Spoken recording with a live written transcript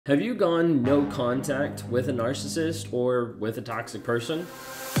Have you gone no contact with a narcissist or with a toxic person?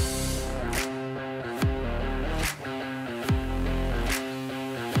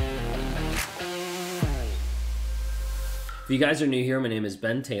 If you guys are new here, my name is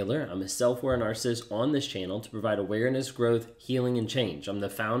Ben Taylor. I'm a self-aware narcissist on this channel to provide awareness, growth, healing, and change. I'm the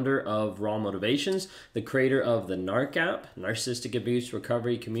founder of Raw Motivations, the creator of the NARC app, Narcissistic Abuse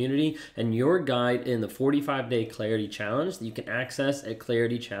Recovery Community, and your guide in the 45-day Clarity Challenge that you can access at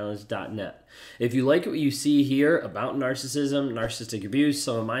claritychallenge.net. If you like what you see here about narcissism, narcissistic abuse,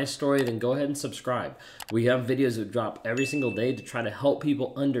 some of my story, then go ahead and subscribe. We have videos that drop every single day to try to help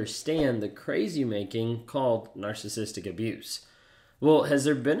people understand the crazy making called narcissistic abuse. Well, has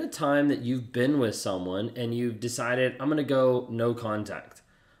there been a time that you've been with someone and you've decided, I'm going to go no contact,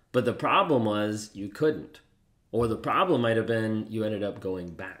 but the problem was you couldn't? Or the problem might have been you ended up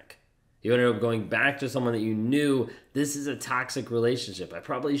going back. You ended up going back to someone that you knew, this is a toxic relationship. I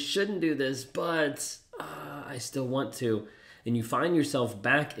probably shouldn't do this, but I still want to. And you find yourself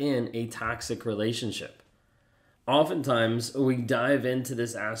back in a toxic relationship. Oftentimes, we dive into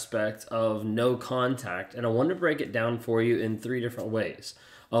this aspect of no contact, and I want to break it down for you in 3 different ways.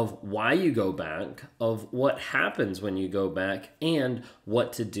 Of why you go back, of what happens when you go back, and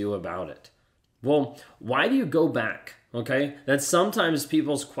what to do about it. Well, why do you go back? Okay, that's sometimes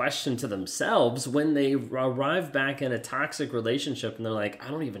people's question to themselves when they arrive back in a toxic relationship and they're like, I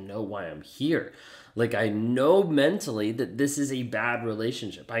don't even know why I'm here. Like, I know mentally that this is a bad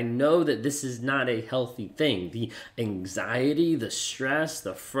relationship. I know that this is not a healthy thing. The anxiety, the stress,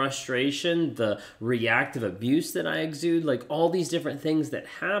 the frustration, the reactive abuse that I exude, like all these different things that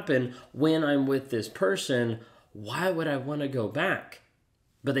happen when I'm with this person, why would I want to go back?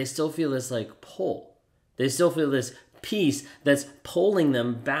 But they still feel this like pull. They still feel this piece that's pulling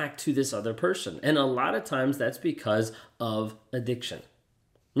them back to this other person. And a lot of times that's because of addiction.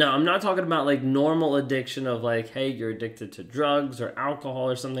 Now, I'm not talking about like normal addiction of like, hey, you're addicted to drugs or alcohol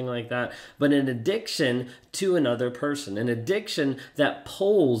or something like that, but an addiction to another person, an addiction that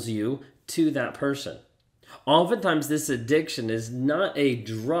pulls you to that person. Oftentimes, this addiction is not a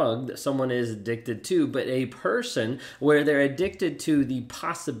drug that someone is addicted to, but a person where they're addicted to the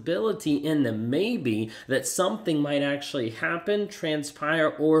possibility and the maybe that something might actually happen, transpire,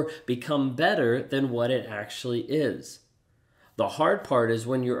 or become better than what it actually is. The hard part is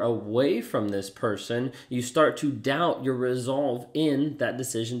when you're away from this person, you start to doubt your resolve in that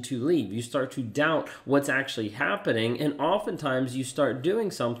decision to leave. You start to doubt what's actually happening, and oftentimes you start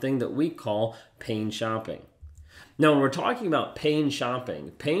doing something that we call pain shopping. Now, when we're talking about pain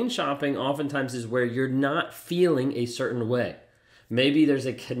shopping oftentimes is where you're not feeling a certain way. Maybe there's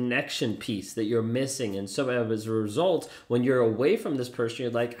a connection piece that you're missing. And so as a result, when you're away from this person,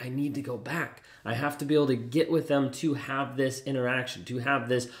 you're like, I need to go back. I have to be able to get with them to have this interaction, to have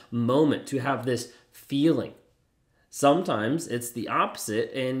this moment, to have this feeling. Sometimes it's the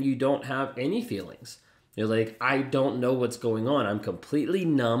opposite and you don't have any feelings. You're like, I don't know what's going on. I'm completely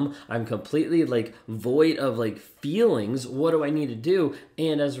numb. I'm completely like void of like feelings. What do I need to do?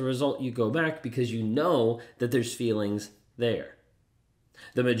 And as a result, you go back because you know that there's feelings there.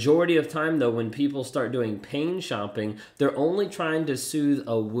 The majority of time though, when people start doing pain shopping, they're only trying to soothe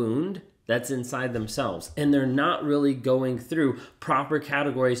a wound that's inside themselves. And they're not really going through proper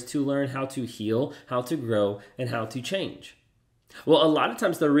categories to learn how to heal, how to grow, and how to change. Well, a lot of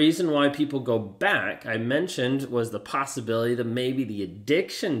times the reason why people go back, I mentioned, was the possibility that maybe the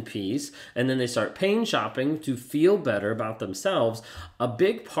addiction piece, and then they start pain shopping to feel better about themselves. A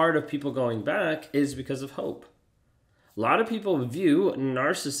big part of people going back is because of hope. A lot of people view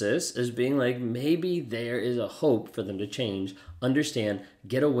narcissists as being like, maybe there is a hope for them to change, understand,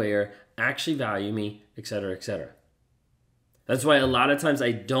 get aware, actually value me, etc., etc. That's why a lot of times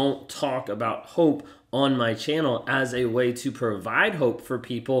I don't talk about hope on my channel as a way to provide hope for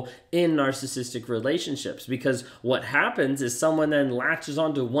people in narcissistic relationships. Because what happens is someone then latches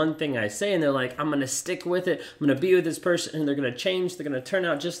onto one thing I say and they're like, I'm going to stick with it. I'm going to be with this person and they're going to change. They're going to turn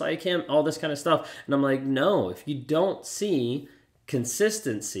out just like him, all this kind of stuff. And I'm like, no, if you don't see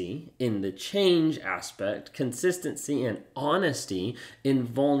consistency in the change aspect, consistency and honesty in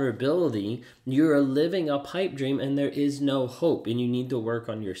vulnerability, you're living a pipe dream and there is no hope. And you need to work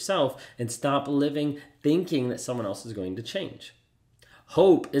on yourself and stop living thinking that someone else is going to change.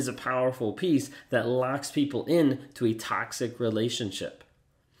 Hope is a powerful piece that locks people into a toxic relationship.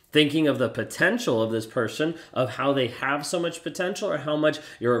 Thinking of the potential of this person, of how they have so much potential or how much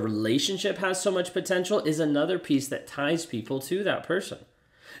your relationship has so much potential is another piece that ties people to that person.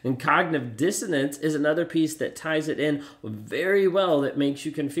 And cognitive dissonance is another piece that ties it in very well that makes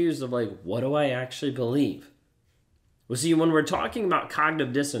you confused of like, what do I actually believe? Well, see, when we're talking about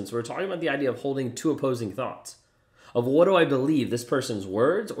cognitive dissonance, we're talking about the idea of holding two opposing thoughts. Of what do I believe, this person's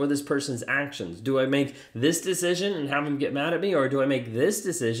words or this person's actions? Do I make this decision and have them get mad at me, or do I make this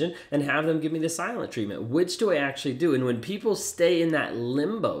decision and have them give me the silent treatment? Which do I actually do? And when people stay in that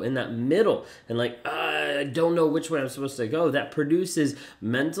limbo, in that middle, and like, I don't know which way I'm supposed to go, that produces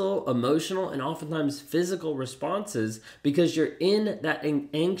mental, emotional, and oftentimes physical responses because you're in that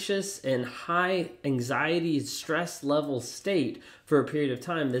anxious and high anxiety, stress level state for a period of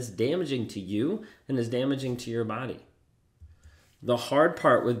time that's damaging to you and is damaging to your body. The hard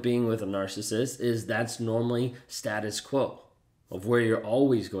part with being with a narcissist is that's normally status quo of where you're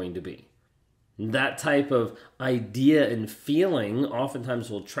always going to be. That type of idea and feeling oftentimes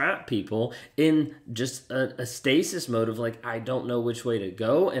will trap people in just a stasis mode of like, I don't know which way to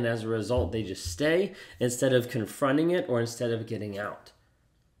go. And as a result, they just stay instead of confronting it or instead of getting out.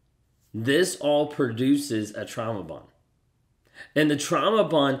 This all produces a trauma bond. And the trauma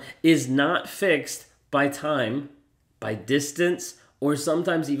bond is not fixed by time, by distance, or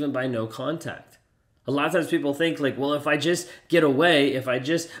sometimes even by no contact. A lot of times people think like, well, if I just get away, if I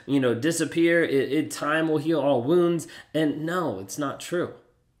just, disappear, time will heal all wounds. And no, it's not true.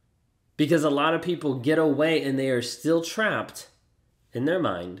 Because a lot of people get away and they are still trapped in their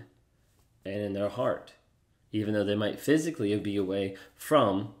mind and in their heart, even though they might physically be away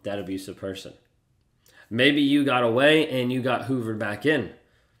from that abusive person. Maybe you got away and you got hoovered back in.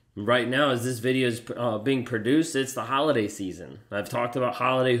 Right now, as this video is being produced, it's the holiday season. I've talked about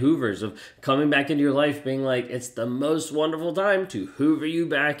holiday hoovers, of coming back into your life, being like, it's the most wonderful time to hoover you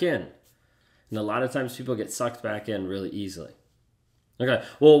back in. And a lot of times people get sucked back in really easily. Okay,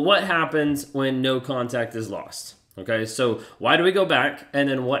 well, what happens when no contact is lost? Okay, so why do we go back? And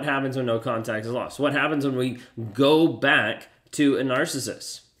then what happens when no contact is lost? What happens when we go back to a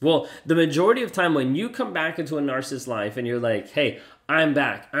narcissist? Well, the majority of time when you come back into a narcissist life and you're like, hey, I'm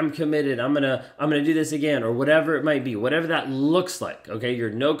back, I'm committed, I'm gonna do this again, or whatever it might be, whatever that looks like, okay? You're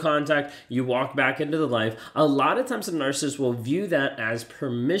no contact, you walk back into the life. A lot of times a narcissist will view that as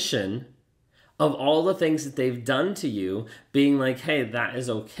permission of all the things that they've done to you, being like, hey, that is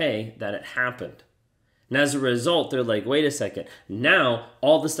okay that it happened. And as a result, they're like, wait a second, now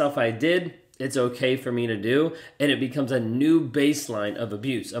all the stuff I did, it's okay for me to do, and it becomes a new baseline of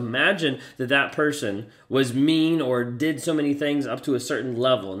abuse. Imagine that that person was mean or did so many things up to a certain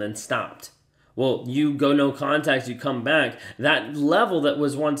level and then stopped. Well, you go no contact, you come back. That level that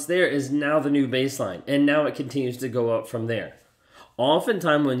was once there is now the new baseline, and now it continues to go up from there.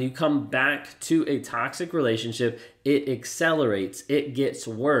 Oftentimes, when you come back to a toxic relationship, it accelerates, it gets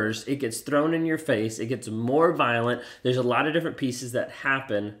worse, it gets thrown in your face, it gets more violent. There's a lot of different pieces that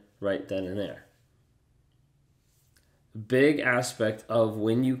happen right then and there. Big aspect of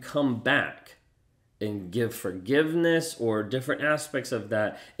when you come back and give forgiveness or different aspects of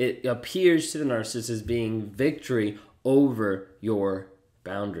that, it appears to the narcissist as being victory over your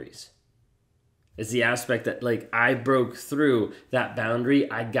boundaries. It's the aspect that, like, I broke through that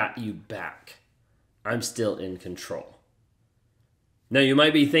boundary, I got you back. I'm still in control. Now, you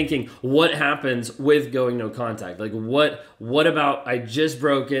might be thinking, what happens with going no contact? Like, what about I just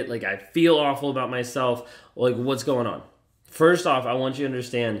broke it? Like, I feel awful about myself. Like, what's going on? First off, I want you to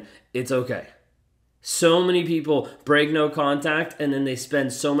understand it's okay. So many people break no contact and then they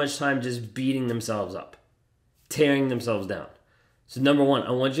spend so much time just beating themselves up, tearing themselves down. So number one,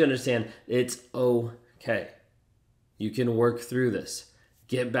 I want you to understand it's okay. You can work through this.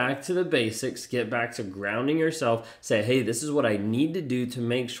 Get back to the basics, get back to grounding yourself, say, hey, this is what I need to do to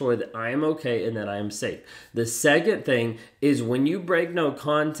make sure that I am okay and that I am safe. The second thing is when you break no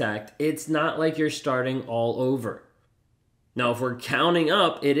contact, it's not like you're starting all over. Now, if we're counting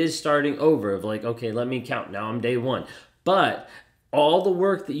up, it is starting over of like, okay, let me count. Now I'm day one. But all the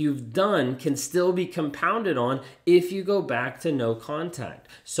work that you've done can still be compounded on if you go back to no contact.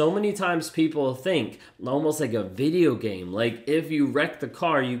 So many times people think almost like a video game, like if you wreck the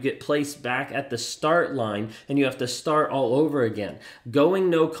car, you get placed back at the start line and you have to start all over again. Going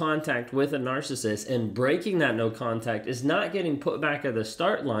no contact with a narcissist and breaking that no contact is not getting put back at the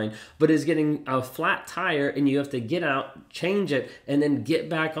start line, but is getting a flat tire and you have to get out, change it, and then get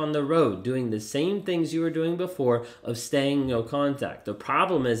back on the road, doing the same things you were doing before of staying no contact. The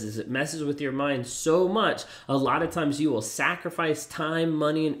problem is it messes with your mind so much, a lot of times you will sacrifice time,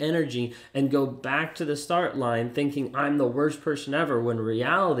 money, and energy and go back to the start line thinking I'm the worst person ever, when in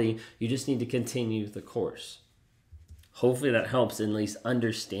reality, you just need to continue the course. Hopefully that helps in at least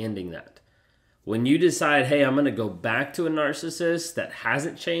understanding that. When you decide, hey, I'm going to go back to a narcissist that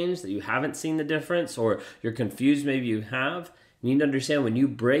hasn't changed, that you haven't seen the difference, or you're confused, maybe you have, You need to understand when you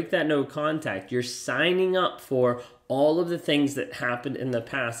break that no contact, you're signing up for all of the things that happened in the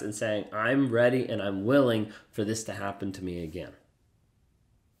past and saying, I'm ready and I'm willing for this to happen to me again.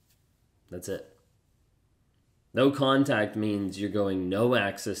 That's it. No contact means you're going no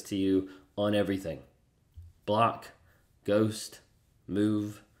access to you on everything. Block, ghost,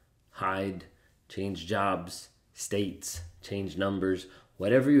 move, hide, change jobs, states, change numbers,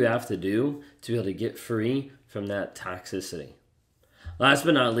 whatever you have to do to be able to get free from that toxicity. Last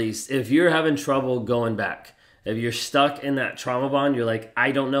but not least, if you're having trouble going back, if you're stuck in that trauma bond, you're like,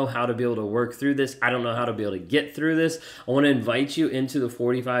 I don't know how to be able to work through this. I don't know how to be able to get through this. I want to invite you into the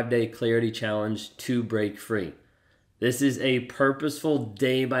 45-day clarity challenge to break free. This is a purposeful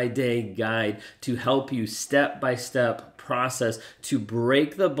day-by-day guide to help you step-by-step process to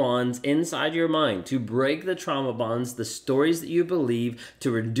break the bonds inside your mind, to break the trauma bonds, the stories that you believe, to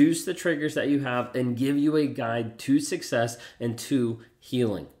reduce the triggers that you have, and give you a guide to success and to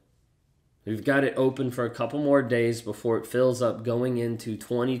healing. We've got it open for a couple more days before it fills up going into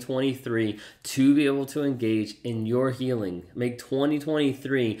 2023 to be able to engage in your healing. Make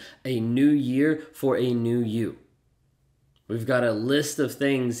 2023 a new year for a new you. We've got a list of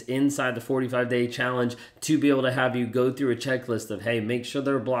things inside the 45-day challenge to be able to have you go through a checklist of, hey, make sure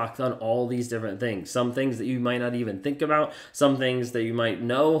they're blocked on all these different things. Some things that you might not even think about, some things that you might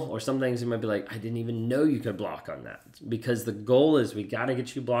know, or some things you might be like, I didn't even know you could block on that. Because the goal is we got to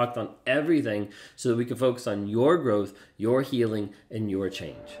get you blocked on everything so that we can focus on your growth, your healing, and your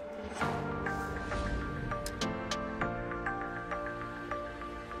change.